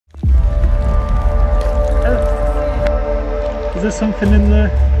Is there something in the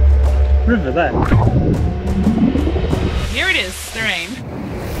river there? Here it is, the rain.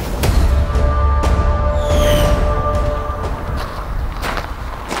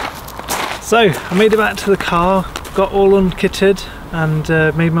 So I made it back to the car, got all unkitted and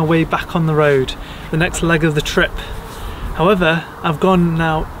made my way back on the road, the next leg of the trip. However, I've gone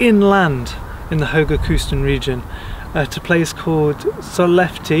now inland in the Högakusten region to a place called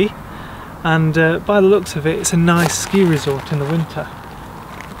Sollefteå, and by the looks of it, it's a nice ski resort in the winter.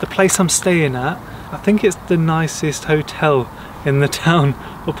 The place I'm staying at, I think it's the nicest hotel in the town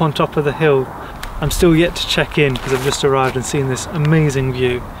up on top of the hill. I'm still yet to check in because I've just arrived and seen this amazing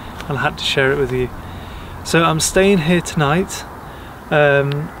view and I had to share it with you. So I'm staying here tonight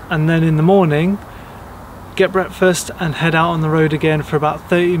and then in the morning get breakfast and head out on the road again for about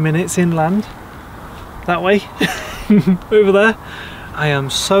 30 minutes inland, that way, over there. I am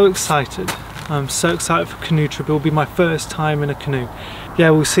so excited. I'm so excited for canoe trip. It will be my first time in a canoe.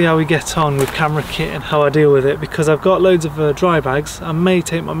 Yeah, we'll see how we get on with camera kit and how I deal with it, because I've got loads of dry bags. I may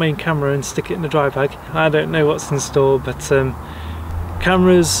take my main camera and stick it in the dry bag. I don't know what's in store, but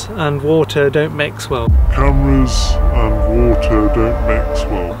cameras and water don't mix well. Cameras and water don't mix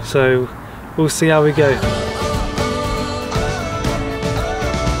well. So we'll see how we go.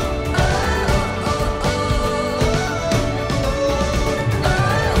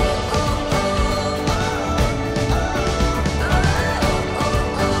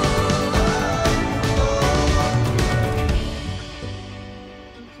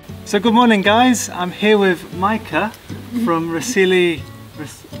 So good morning guys, I'm here with Micah from Resele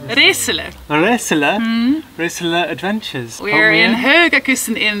Adventures. We're in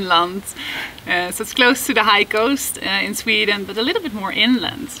Högakusten inland, so it's close to the high coast in Sweden, but a little bit more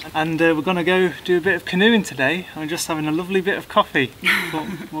inland. And we're going to go do a bit of canoeing today. I'm just having a lovely bit of coffee.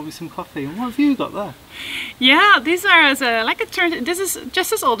 Thought maybe some coffee. And what have you got there? Yeah, these are this is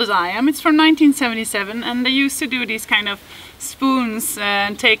just as old as I am. It's from 1977, and they used to do these kind of spoons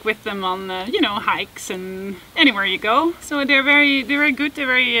and take with them on you know, hikes and anywhere you go. So they're very good. They're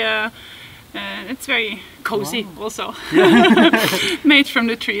very it's very cozy. Wow. Also. Yeah. Made from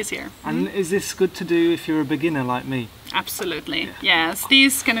the trees here. And is this good to do if you're a beginner like me? Absolutely, yeah. Yes.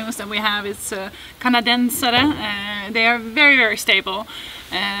 These canoes that we have, it's Canadensare. They are very stable,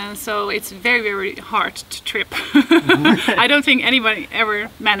 so it's very hard to trip. I don't think anybody ever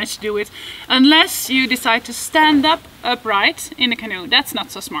managed to do it unless you decide to stand up upright in a canoe. That's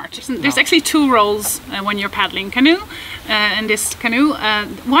not so smart. There's actually two roles when you're paddling canoe. In this canoe,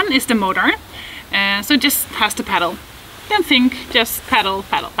 one is the motor, so just has to paddle. Don't think, just paddle.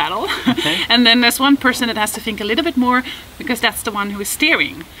 Okay. And then there's one person that has to think a little bit more, because that's the one who is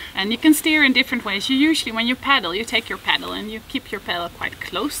steering. And you can steer in different ways. You usually, when you paddle, you take your paddle and you keep your paddle quite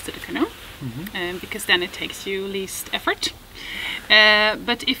close to the canoe, because then it takes you least effort.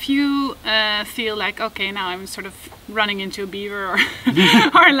 But if you feel like, okay, now I'm sort of running into a beaver or,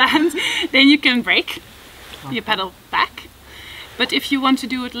 or land, then you can brake. You paddle back. But if you want to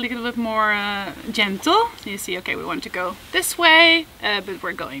do it a little bit more gentle, so you see, okay, we want to go this way, but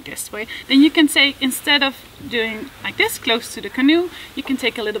we're going this way, then you can say, instead of doing like this close to the canoe, you can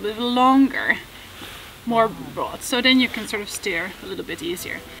take a little bit longer, more broad, so then you can sort of steer a little bit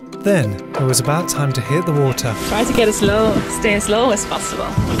easier. Then it was about time to hit the water. Try to get as low, stay as low as possible.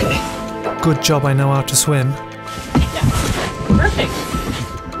 Okay. Good job I know how to swim. Yeah, perfect.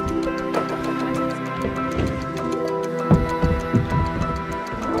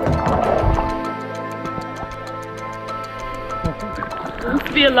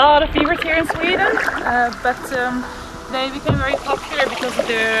 Be a lot of beavers here in Sweden, but they became very popular because of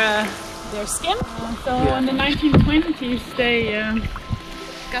their skin. So in the 1920s they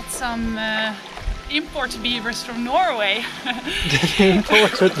got some import beavers from Norway.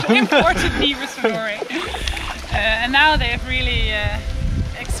 Imported beavers from Norway, and now they've really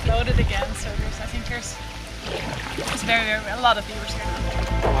exploded again. So I think there's a lot of beavers here now.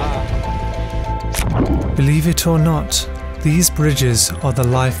 Wow. Believe it or not, these bridges are the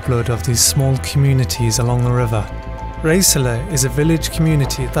lifeblood of these small communities along the river. Resele is a village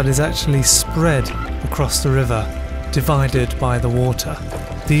community that is actually spread across the river, divided by the water.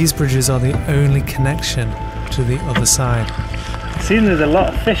 These bridges are the only connection to the other side. I've seen there's a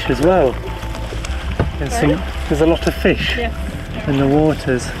lot of fish as well. There's a lot of fish in the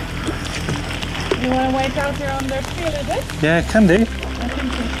waters. You want to wait out here on the tree a little bit? Yeah, can do. I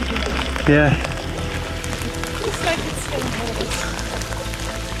think we should do. Yeah. Looks like it's still a little bit.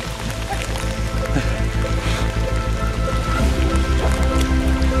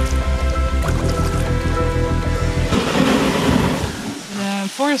 The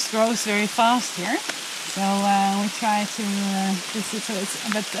forest grows very fast here, So we try to,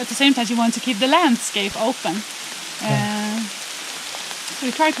 but at the same time you want to keep the landscape open. So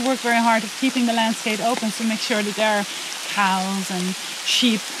we try to work very hard at keeping the landscape open to make sure that there are cows and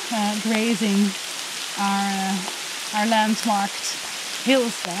sheep grazing our landmarked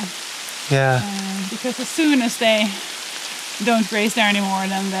hills there. Yeah. Because as soon as they don't graze there anymore,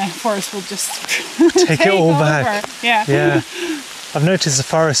 then the forest will just take it all over. back. Yeah. Yeah. I've noticed the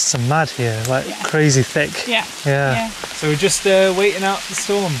forests are mad here, like crazy thick. Yeah. Yeah. So we're just waiting out the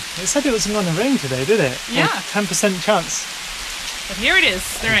storm. It said it wasn't going to rain today, did it? Yeah. 10% chance. But here it is,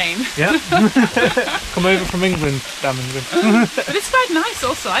 the rain. Yeah. Come over from England, damn England. But it's quite nice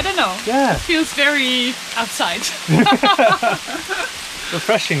also, I don't know. Yeah. It feels very outside.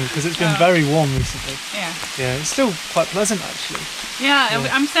 Refreshing, because it's been very warm recently. Yeah. Yeah, it's still quite pleasant actually. Yeah,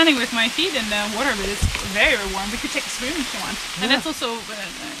 I'm standing with my feet in the water, but it's very, very warm. We could take a swim if you want. Yeah. And that's also,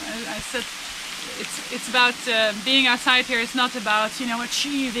 I said, it's about being outside here. It's not about, you know,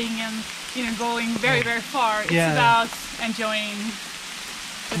 achieving and, you know, going very, very far. It's about enjoying.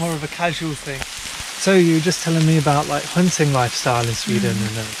 More of a casual thing. So you were just telling me about like hunting lifestyle in Sweden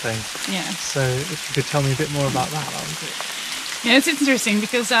and everything. Yeah. So if you could tell me a bit more about that would be great. Yeah, it's interesting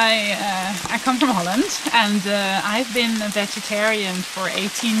because I come from Holland and I've been a vegetarian for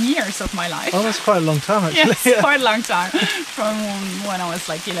 18 years of my life. Oh, that's quite a long time actually. Yes, quite a long time, from when I was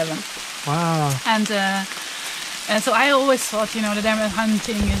like 11. Wow. And so I always thought, you know, that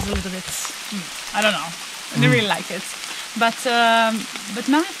hunting is a little bit, I don't know, I didn't really like it. But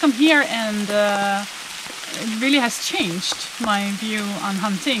now I've come here and it really has changed my view on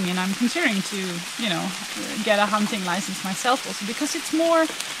hunting, and I'm considering to, you know, get a hunting license myself also, because it's more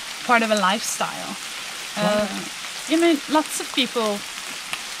part of a lifestyle. I mean, lots of people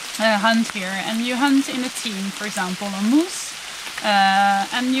hunt here, and you hunt in a team, for example, on moose,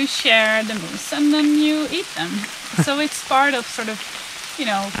 and you share the moose, and then you eat them. So it's part of sort of, you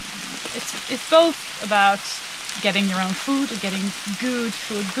know, it's both about getting your own food, getting good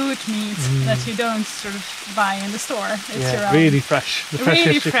food, good meat that you don't sort of buy in the store. It's your own, really fresh. The freshest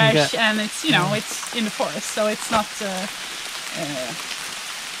really you can fresh, get. and it's, you know, it's in the forest, so it's not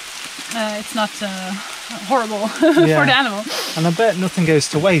horrible for the animal. And I bet nothing goes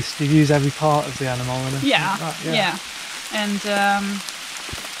to waste. You use every part of the animal. And Yeah, like that.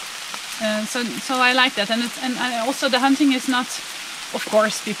 And so I like that, and also the hunting is not. Of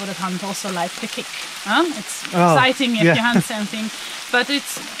course, people that hunt also like the kick. It's exciting if you hunt something, but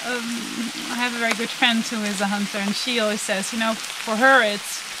it's. I have a very good friend who is a hunter, and she always says, you know, for her,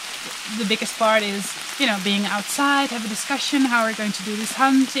 it's the biggest part is, you know, being outside, have a discussion, how we're going to do this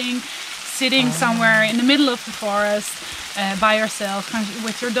hunting, sitting somewhere in the middle of the forest by yourself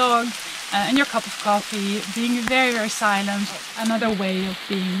with your dog and your cup of coffee, being very, very silent. Another way of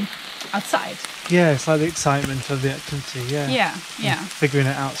being outside. Yeah, it's like the excitement of the activity. Yeah. Figuring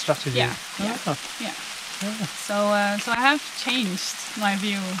it out, strategy. Yeah. So I have changed my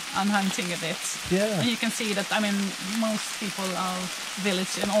view on hunting a bit. Yeah. And you can see that, I mean, most people of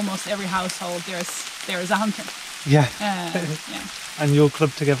village, in almost every household, there is a hunter. Yeah. Yeah. And you'll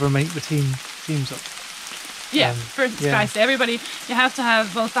club together and make the teams up. Yeah, guys, everybody, you have to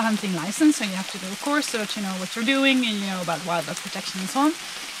have both a hunting license, so you have to do a course so that you know what you're doing and you know about wildlife protection and so on.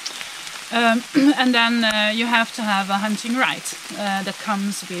 And then you have to have a hunting right that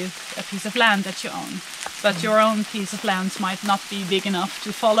comes with a piece of land that you own. But your own piece of land might not be big enough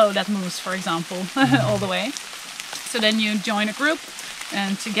to follow that moose, for example, all the way. So then you join a group,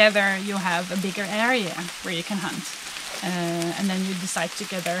 and together you have a bigger area where you can hunt. And then you decide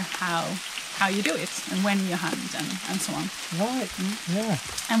together how you do it and when you hunt and so on. Right. Yeah.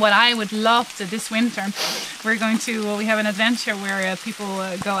 And what I would love to this winter, we have an adventure where people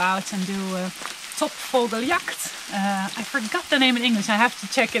go out and do toppvogeljakt. I forgot the name in English. I have to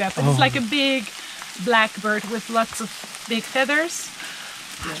check it up. It's like a big black bird with lots of big feathers.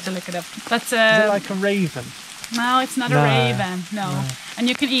 I have to look it up. But is it like a raven? No, it's not a raven. No. And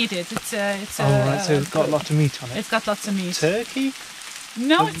you can eat it. It's right. So it's got lots of meat on it. It's got lots of meat. Turkey?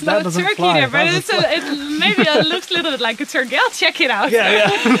 No, it's not a turkey there, but maybe it looks a little bit like a turkey. I'll check it out.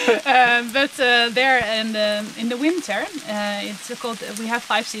 But there in the winter, it's called. We have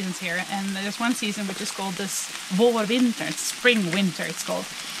 5 seasons here, and there's one season which is called this vårvinter. It's spring winter. It's called,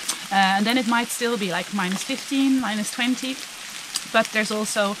 and then it might still be like -15, -20. But there's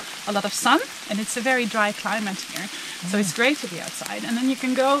also a lot of sun, and it's a very dry climate here, so it's great to be outside. And then you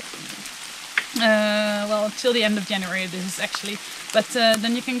can go. Till the end of January this is actually, but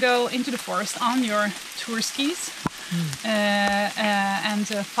then you can go into the forest on your tour skis and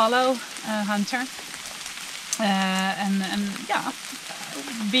follow a hunter and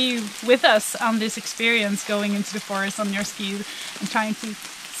be with us on this experience, going into the forest on your skis and trying to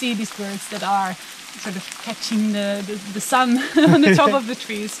see these birds that are sort of catching the sun on the top of the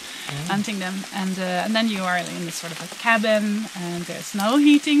trees, hunting them, and then you are in this sort of a cabin, and there's no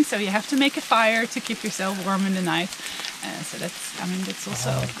heating, so you have to make a fire to keep yourself warm in the night. So that's, I mean, it's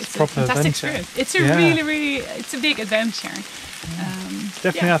also it's a fantastic experience. It's a really it's a big adventure.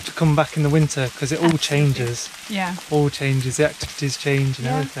 Definitely have to come back in the winter because it all changes. Yeah, all changes. The activities change and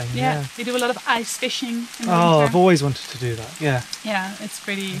everything. Yeah, we do a lot of ice fishing in the winter. winter. I've always wanted to do that. Yeah, it's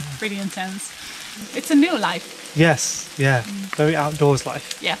pretty intense. It's a new life. Yes, very outdoors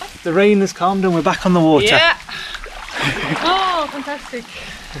life. Yeah. The rain has calmed and we're back on the water. Yeah. Oh, fantastic.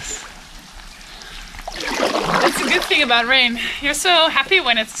 Yes. That's a good thing about rain. You're so happy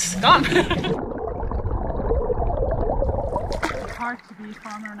when it's gone. It's hard to be a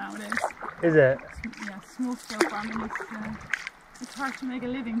farmer nowadays. Is it? Yeah, small scale farming it's hard to make a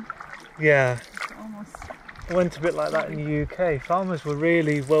living. Yeah. It's almost. It went a bit like that in the UK. Farmers were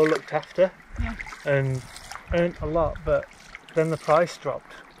really well looked after and earned a lot, but then the price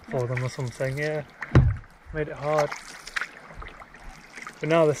dropped for them or something. Yeah, made it hard. But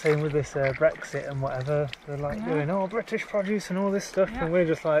now they're saying with this Brexit and whatever, they're like doing British produce and all this stuff, and we're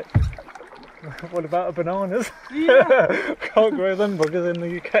just like, what about bananas? Yeah. Can't grow them buggers in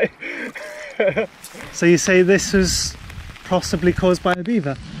the UK. So you say this was possibly caused by a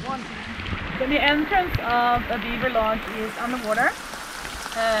beaver? So the entrance of a beaver lodge is underwater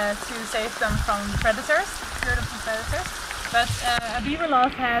to save them from predators, secure them from predators. But a beaver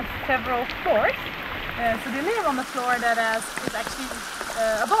lodge has several floors, so they live on the floor that is actually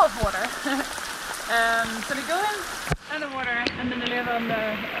above water. So they go in underwater and then they live on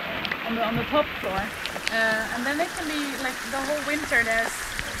the top floor, and then they can be like the whole winter. There's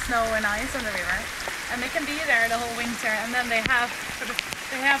snow and ice on the river, and they can be there the whole winter. And then they have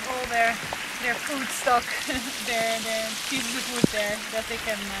all their food stock, their pieces of wood there that they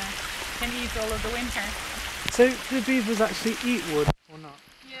can eat all of the winter. So do beavers actually eat wood or not?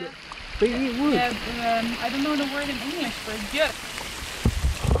 Yeah. They eat wood? I don't know the word in English, but björk.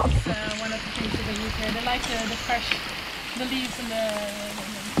 It's one of the things that they eat here. They like the leaves and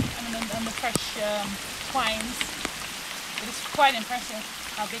the fresh twines. It is quite impressive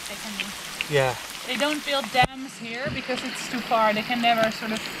how big they can be. Yeah. They don't build dams here because it's too far. They can never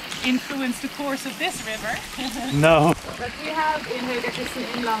sort of influence the course of this river. No. But we have in Högakusten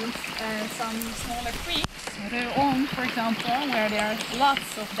inland some smaller creeks. Röon, for example, where there are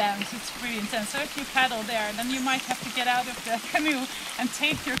lots of dams. It's pretty intense. So if you paddle there, then you might have to get out of the canoe and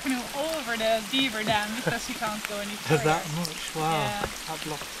take your canoe over the beaver dam because you can't go any further. That much? Wow. Yeah. That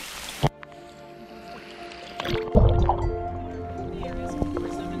block.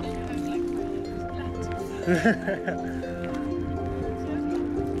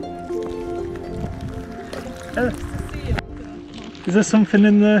 Is there something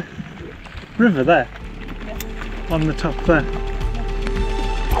in the river there? Yeah. On the top there? Yeah.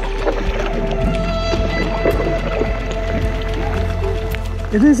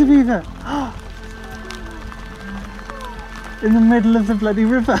 It is a beaver! In the middle of the bloody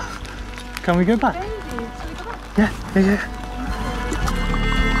river! Can we go back? Yeah.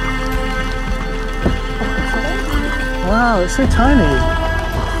 Wow, it's so tiny!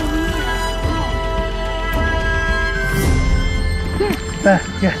 There,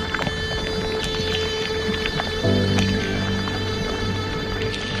 yeah.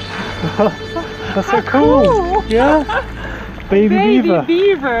 That's so cool! Yeah! Baby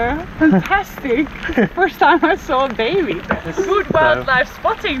beaver! Fantastic! First time I saw a baby! Good wildlife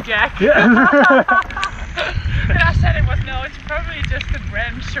spotting, Jack! Yeah! And I said it was no, it's probably just a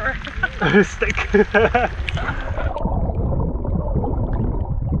branch or a stick.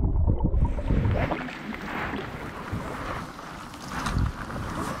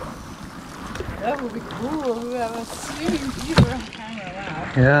 That would be cool. We have a swimming beaver on camera.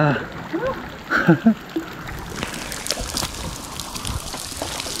 Wow. Yeah.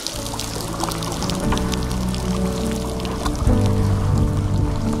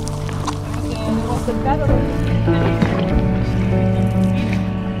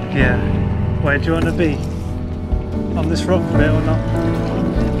 Yeah. Where do you want to be? On this rock bit or not?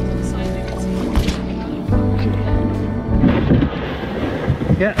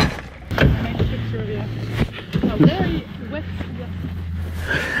 Yeah. I made a picture of you. A very wet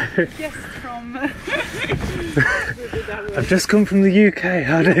guest from... I've just come from the UK.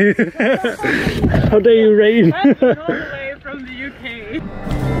 How do you rain? All the way from the UK.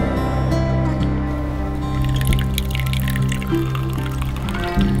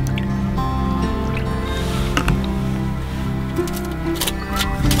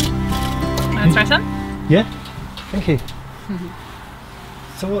 Let's try some? Yeah, thank you.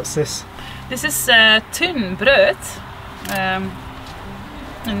 So what's this? This is tunnbröd.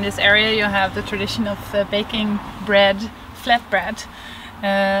 In this area you have the tradition of baking bread, flatbread,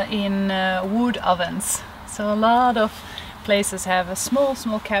 in wood ovens. So a lot of places have a small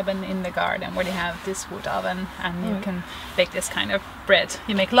cabin in the garden where they have this wood oven, and you can bake this kind of bread.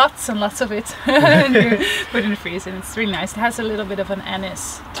 You make lots and lots of it and you put it in the freezer, and it's really nice. It has a little bit of an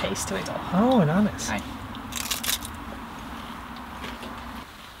anise taste to it all. Oh, an anise. Right.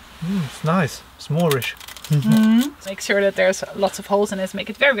 It's nice. It's Moorish. Make sure that there's lots of holes in it, make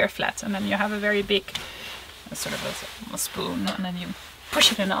it very flat, and then you have a very big sort of a spoon, and then you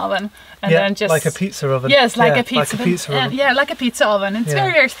push it in the oven, and then just like a pizza oven. Yes, like a pizza oven. Yeah, like a pizza oven. It's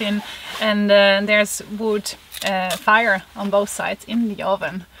very thin, and there's wood fire on both sides in the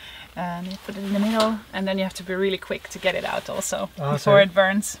oven, and you put it in the middle, and then you have to be really quick to get it out also before it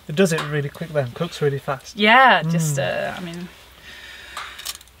burns. It does it really quick then, cooks really fast. Yeah, just I mean,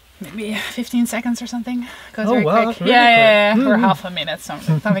 maybe 15 seconds or something. Goes very quick. That's really quick. Or half a minute,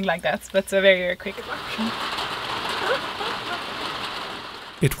 something like that. But very quick.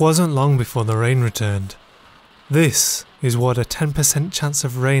 It wasn't long before the rain returned. This is what a 10% chance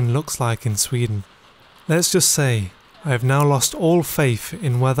of rain looks like in Sweden. Let's just say I have now lost all faith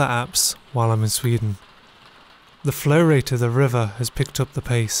in weather apps while I'm in Sweden. The flow rate of the river has picked up the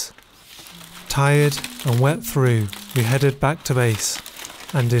pace. Tired and wet through, we headed back to base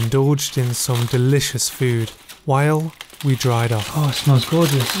and indulged in some delicious food while we dried off. Oh, it smells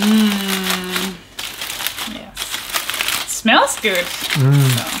gorgeous. Yes. It smells good. So,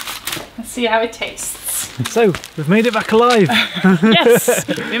 let's see how it tastes. So, we've made it back alive. Yes,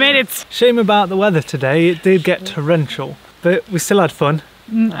 we made it. Shame about the weather today. It did get torrential, but we still had fun.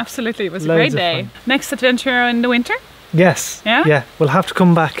 Absolutely, it was a Loads great day. of fun. Next adventure in the winter? Yes. Yeah? Yeah, we'll have to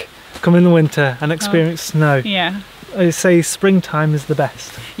come in the winter and experience snow. Yeah. I say springtime is the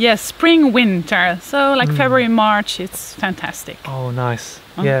best. Yes, spring, winter. So like February, March, it's fantastic. Oh, nice.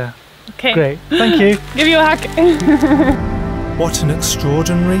 Yeah. Okay. Great. Thank you. Give you a hug. What an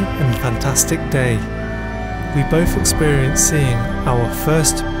extraordinary and fantastic day. We both experienced seeing our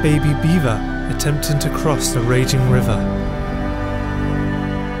first baby beaver attempting to cross the raging river.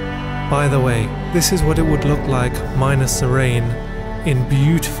 By the way, this is what it would look like minus the rain in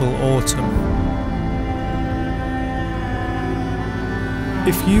beautiful autumn.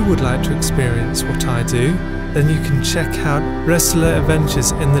 If you would like to experience what I do, then you can check out Wrestler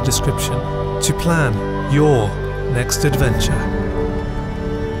Adventures in the description to plan your next adventure.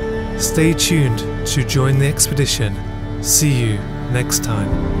 Stay tuned to join the expedition. See you next time.